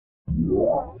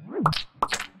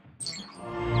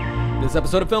This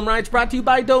episode of Film Riot is brought to you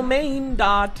by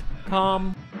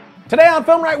Domain.com. Today on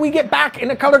Film Riot, we get back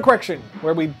into color correction,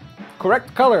 where we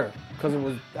correct color because it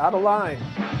was out of line.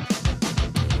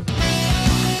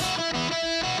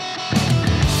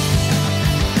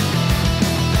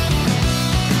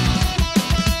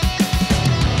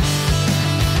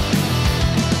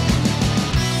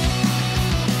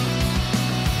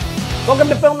 Welcome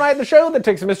to Film Riot, the show that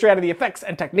takes the mystery out of the effects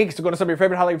and techniques to go to some of your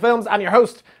favorite Hollywood films. I'm your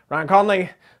host, Ryan Conley.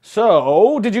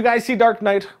 So, did you guys see Dark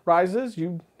Knight Rises?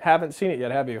 You haven't seen it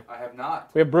yet, have you? I have not.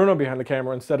 We have Bruno behind the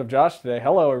camera instead of Josh today.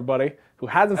 Hello, everybody who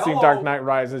hasn't seen Dark Knight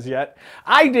Rises yet.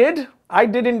 I did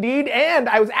indeed, and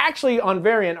I was actually on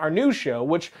Variant, our news show,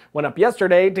 which went up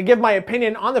yesterday, to give my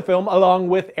opinion on the film along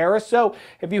with Eris. So,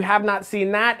 if you have not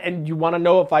seen that and you want to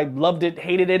know if I loved it,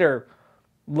 hated it, or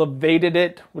levated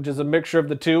it, which is a mixture of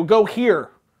the two, go here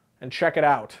and check it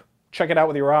out. Check it out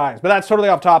with your eyes. But that's totally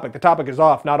off topic. The topic is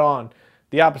off, not on.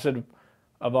 The opposite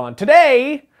of on.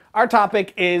 Today, our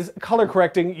topic is color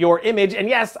correcting your image. And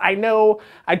yes, I know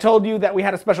I told you that we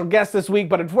had a special guest this week,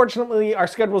 but unfortunately our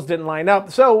schedules didn't line up.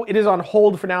 So it is on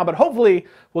hold for now, but hopefully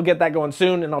we'll get that going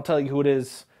soon, and I'll tell you who it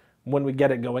is when we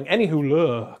get it going. Anywho,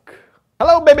 look.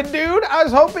 Hello, baby dude. I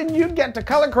was hoping you'd get to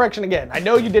color correction again. I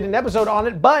know you did an episode on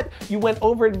it, but you went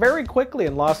over it very quickly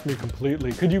and lost me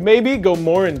completely. Could you maybe go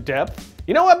more in depth?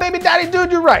 You know what, baby daddy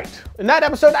dude, you're right. In that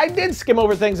episode, I did skim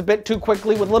over things a bit too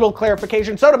quickly with little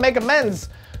clarification. So to make amends,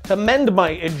 to mend my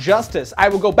injustice, I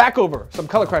will go back over some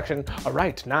color correction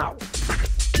right now.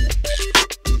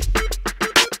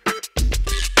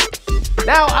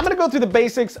 Now, I'm going to go through the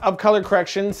basics of color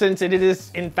correction since it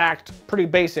is, in fact, pretty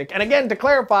basic. And again, to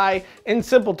clarify, in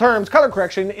simple terms, color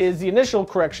correction is the initial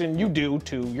correction you do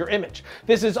to your image.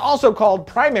 This is also called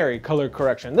primary color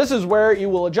correction. This is where you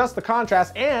will adjust the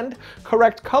contrast and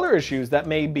correct color issues that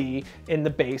may be in the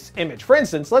base image. For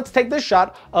instance, let's take this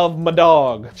shot of my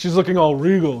dog. She's looking all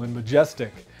regal and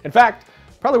majestic. In fact,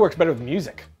 probably works better with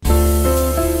music.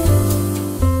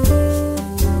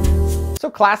 So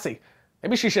classy.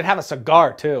 Maybe she should have a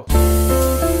cigar, too.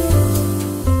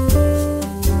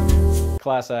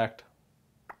 Class act.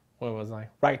 Where was I?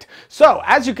 Right. So,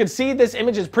 as you can see, this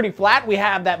image is pretty flat. We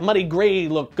have that muddy gray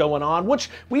look going on, which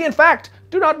we, in fact,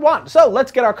 do not want. So,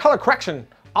 let's get our color correction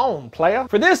on, playa.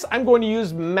 For this, I'm going to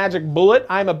use Magic Bullet.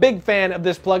 I'm a big fan of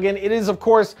this plugin. It is, of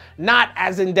course, not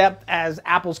as in-depth as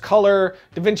Apple's Color,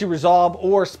 DaVinci Resolve,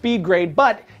 or SpeedGrade,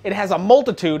 but it has a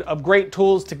multitude of great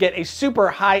tools to get a super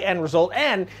high-end result,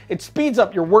 and it speeds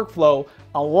up your workflow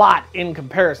a lot in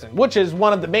comparison, which is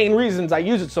one of the main reasons I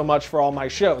use it so much for all my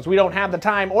shows. We don't have the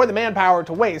time or the manpower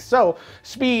to waste, so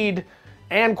speed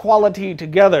and quality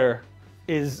together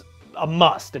is a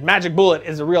must, and Magic Bullet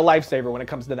is a real lifesaver when it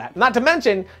comes to that. Not to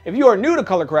mention, if you are new to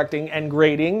color correcting and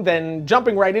grading, then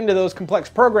jumping right into those complex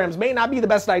programs may not be the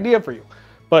best idea for you.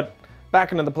 But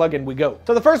back into the plugin we go.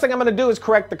 So the first thing I'm going to do is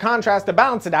correct the contrast to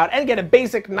balance it out and get a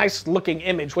basic, nice looking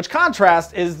image, which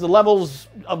contrast is the levels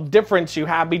of difference you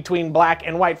have between black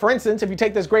and white. For instance, if you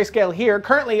take this grayscale here,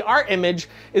 currently our image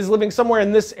is living somewhere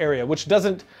in this area, which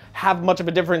doesn't have much of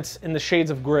a difference in the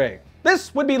shades of gray.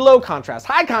 This would be low contrast.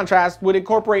 High contrast would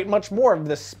incorporate much more of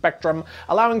this spectrum,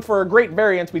 allowing for a great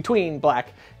variance between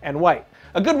black and white.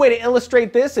 A good way to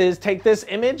illustrate this is take this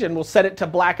image and we'll set it to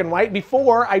black and white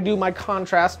before I do my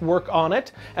contrast work on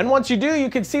it. And once you do, you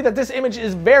can see that this image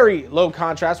is very low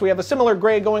contrast. We have a similar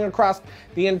gray going across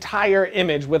the entire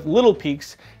image with little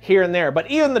peaks here and there.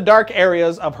 But even the dark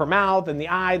areas of her mouth and the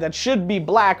eye that should be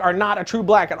black are not a true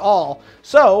black at all.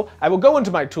 So I will go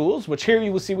into my tools, which here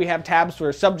you will see we have tabs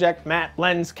for subject, matte,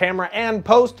 lens, camera, and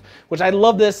post, which I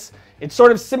love this. It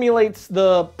sort of simulates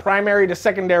the primary to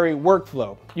secondary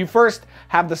workflow. You first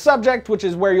have the subject, which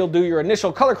is where you'll do your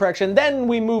initial color correction. Then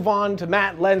we move on to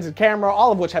matte, lens, and camera,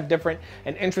 all of which have different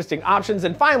and interesting options.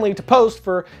 And finally to post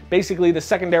for basically the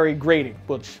secondary grading,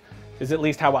 which is at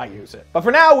least how I use it. But for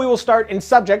now, we will start in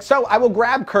subject, so I will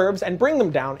grab curves and bring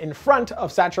them down in front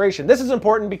of saturation. This is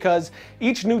important because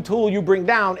each new tool you bring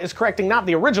down is correcting not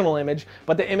the original image,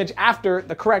 but the image after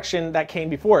the correction that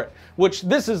came before it, which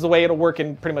this is the way it'll work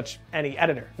in pretty much any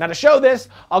editor. Now to show this,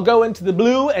 I'll go into the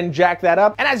blue and jack that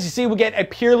up, and as you see, we get a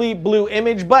purely blue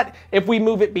image, but if we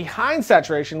move it behind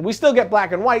saturation, we still get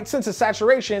black and white since the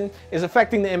saturation is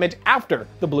affecting the image after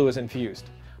the blue is infused.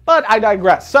 But I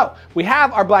digress. So we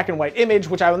have our black and white image,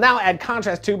 which I will now add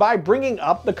contrast to by bringing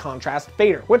up the contrast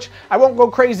fader, which I won't go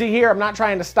crazy here. I'm not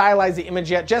trying to stylize the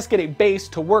image yet, just get a base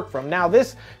to work from. Now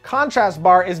this contrast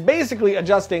bar is basically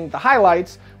adjusting the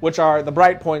highlights, which are the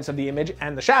bright points of the image,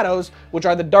 and the shadows, which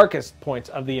are the darkest points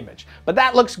of the image. But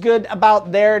that looks good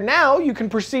about there. Now you can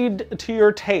proceed to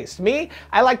your taste. Me,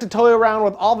 I like to toy around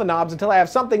with all the knobs until I have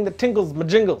something that tinkles my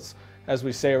jingles, as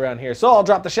we say around here. So I'll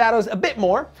drop the shadows a bit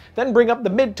more, then bring up the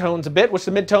midtones a bit, which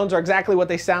the midtones are exactly what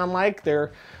they sound like.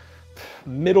 They're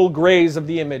middle grays of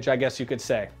the image, I guess you could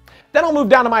say. Then I'll move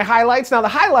down to my highlights. Now the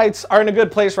highlights are in a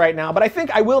good place right now, but I think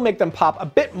I will make them pop a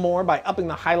bit more by upping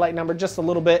the highlight number just a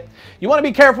little bit. You want to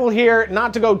be careful here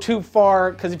not to go too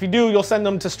far, because if you do, you'll send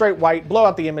them to straight white, blow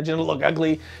out the image, and it'll look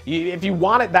ugly. If you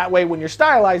want it that way when you're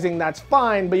stylizing, that's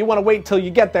fine, but you want to wait till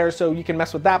you get there so you can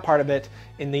mess with that part of it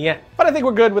in the end. But I think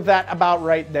we're good with that about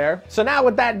right there. So now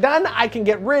with that done, I can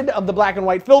get rid of the black and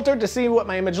white filter to see what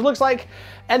my image looks like.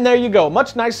 And there you go,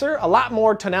 much nicer, a lot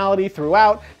more tonality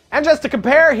throughout. And just to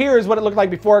compare, here is what it looked like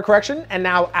before correction and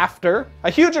now after.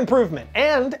 A huge improvement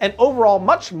and an overall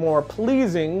much more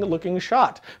pleasing looking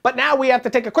shot. But now we have to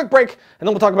take a quick break and then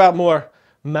we'll talk about more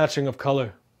matching of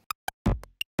color.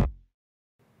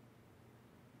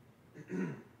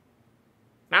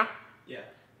 Now? Yeah.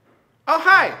 Oh,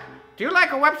 hi. Do you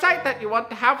like a website that you want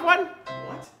to have one?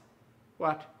 What?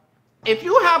 What? If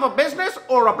you have a business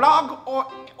or a blog, or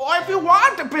if you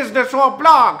want a business or a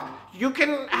blog, you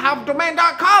can have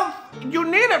domain.com. You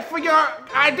need it for your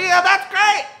idea, that's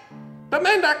great.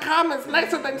 Domain.com is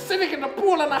nicer than sitting in the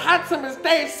pool on a hot summer's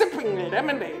day sipping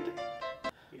lemonade.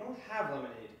 We don't have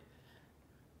lemonade.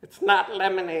 It's not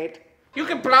lemonade. You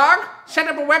can blog, set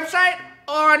up a website,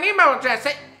 or an email address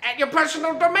at your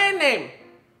personal domain name.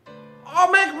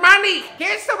 Or make money.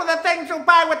 Here's some of the things you'll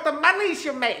buy with the monies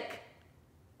you make.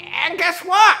 And guess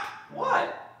what?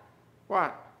 What?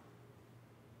 What?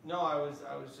 No, I was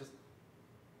just...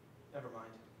 Never mind.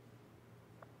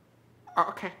 Oh,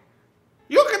 okay.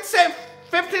 You can save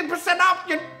 15% off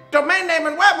your domain name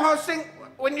and web hosting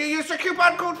when you use the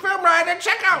coupon code FilmRiot at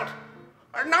checkout.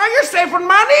 Now you're saving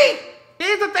money.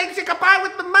 These are things you can buy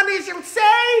with the monies you'll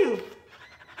save.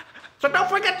 So don't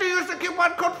forget to use the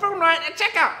coupon code FilmRiot at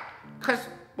checkout. Because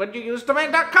when you use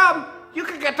domain.com, you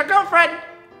can get a girlfriend.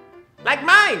 Like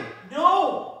mine.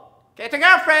 No! Get a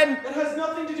girlfriend. That has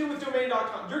nothing to do with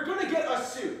domain.com. You're gonna get a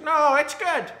suit. No, it's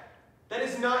good. That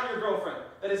is not your girlfriend.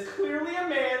 That is clearly a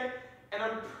man, and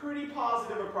I'm pretty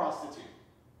positive a prostitute.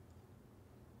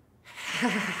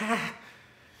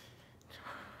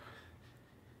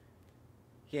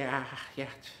 Yeah.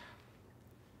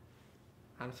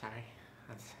 I'm sorry.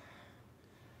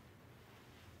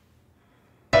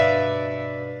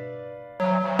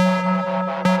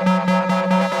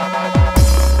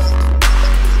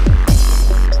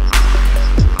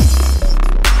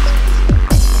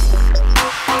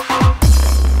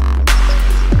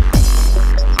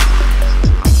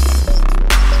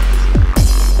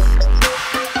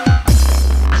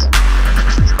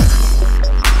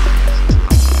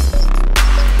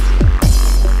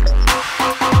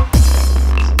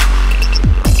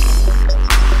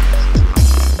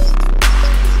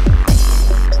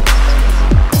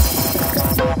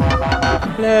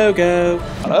 Logo.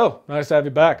 Hello, nice to have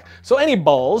you back. So any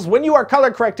balls, when you are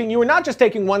color correcting, you are not just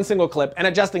taking one single clip and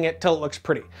adjusting it till it looks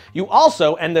pretty. You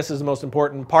also, and this is the most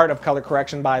important part of color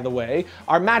correction by the way,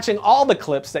 are matching all the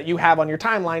clips that you have on your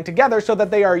timeline together so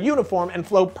that they are uniform and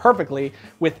flow perfectly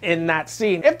within that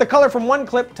scene. If the color from one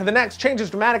clip to the next changes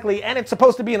dramatically and it's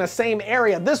supposed to be in the same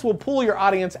area, this will pull your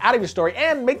audience out of your story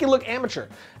and make you look amateur.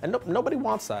 And nobody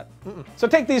wants that. So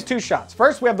take these two shots.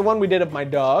 First, we have the one we did of my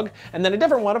dog, and then a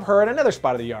different one of her at another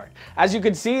spot of the yard. As you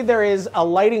can see, there is a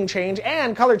lighting change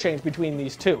and color change between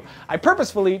these two. I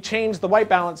purposefully changed the white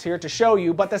balance here to show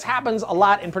you, but this happens a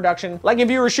lot in production. Like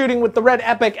if you were shooting with the Red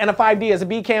Epic and a 5D as a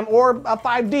B cam, or a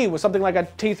 5D with something like a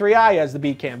T3i as the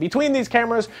B cam. Between these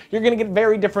cameras, you're gonna get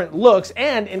very different looks,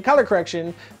 and in color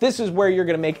correction, this is where you're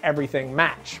gonna make everything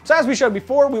match. So as we showed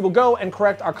before, we will go and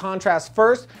correct our contrast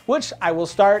first, which I will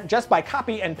start just by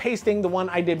copy and pasting the one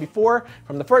I did before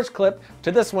from the first clip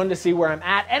to this one to see where I'm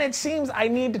at, and it seems I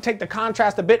need to take the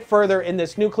contrast a bit further in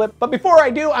this new clip. But before I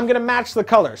do, I'm gonna match the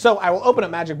color. So I will open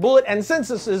up Magic Bullet, and since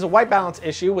this is a white balance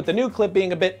issue with the new clip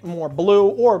being a bit more blue,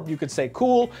 or you could say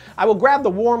cool, I will grab the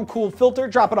warm cool filter,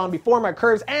 drop it on before my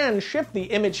curves, and shift the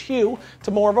image hue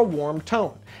to more of a warm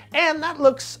tone. And that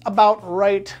looks about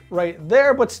right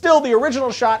there, but still the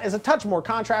original shot is a touch more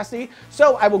contrasty,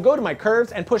 so I will go to my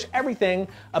curves and push everything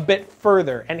a bit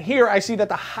further. And here I see that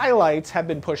the highlights have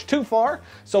been pushed too far,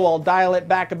 so I'll dial it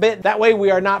back a bit. That way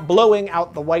we are not blowing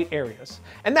out the white areas.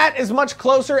 And that is much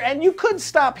closer, and you could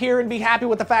stop here and be happy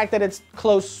with the fact that it's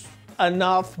close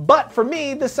enough, but for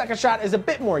me, this second shot is a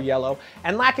bit more yellow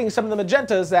and lacking some of the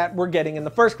magentas that we're getting in the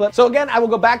first clip. So again, I will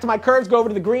go back to my curves, go over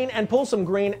to the green and pull some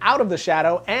green out of the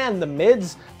shadow and the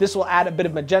mids. This will add a bit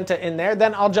of magenta in there.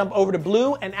 Then I'll jump over to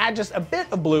blue and add just a bit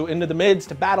of blue into the mids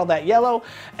to battle that yellow.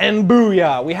 And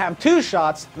booyah, we have two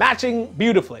shots matching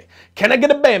beautifully. Can I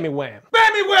get a bammy wham?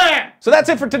 Bammy wham! So that's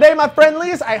it for today, my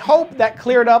friendlies. I hope that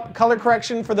cleared up color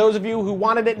correction for those of you who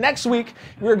wanted it. Next week,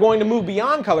 we're going to move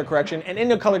beyond color correction and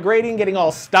into color grading, getting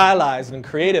all stylized and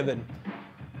creative and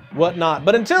whatnot.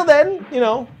 But until then, you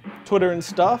know, Twitter and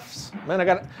stuffs. Man,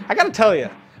 I gotta tell you,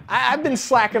 I've been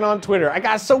slacking on Twitter. I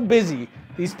got so busy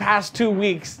these past 2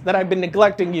 weeks that I've been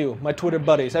neglecting you, my Twitter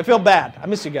buddies. I feel bad. I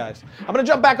miss you guys. I'm gonna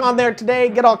jump back on there today,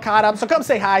 get all caught up, so come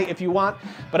say hi if you want.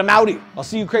 But I'm outie. I'll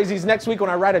see you crazies next week when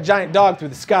I ride a giant dog through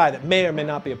the sky that may or may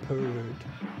not be a bird.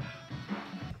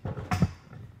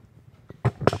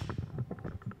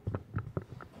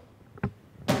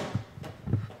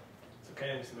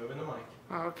 Okay, I'm just moving the mic.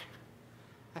 Okay.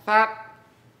 I thought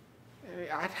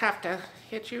I'd have to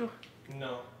hit you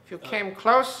No. if you came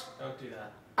close. Don't do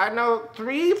that. I know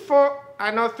three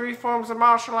forms of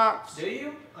martial arts. Do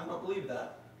you? I don't believe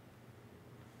that.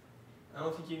 I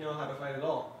don't think you know how to fight at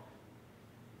all.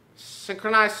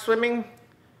 Synchronized swimming,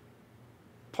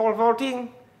 pole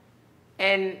vaulting,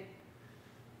 and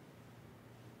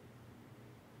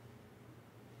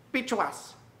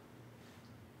bichuas.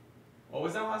 What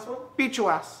was that last one?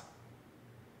 Bichuas.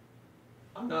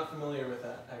 I'm not familiar with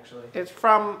that, actually. It's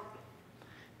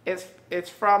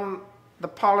from the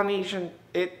Polynesian.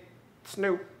 It's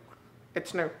new.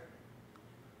 It's new.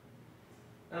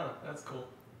 Oh, that's cool.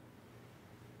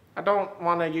 I don't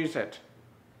want to use it,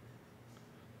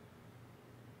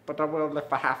 but I will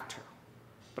if I have to.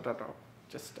 But I don't.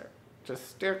 Just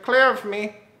steer clear of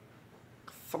me.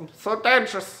 I'm so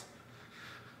dangerous.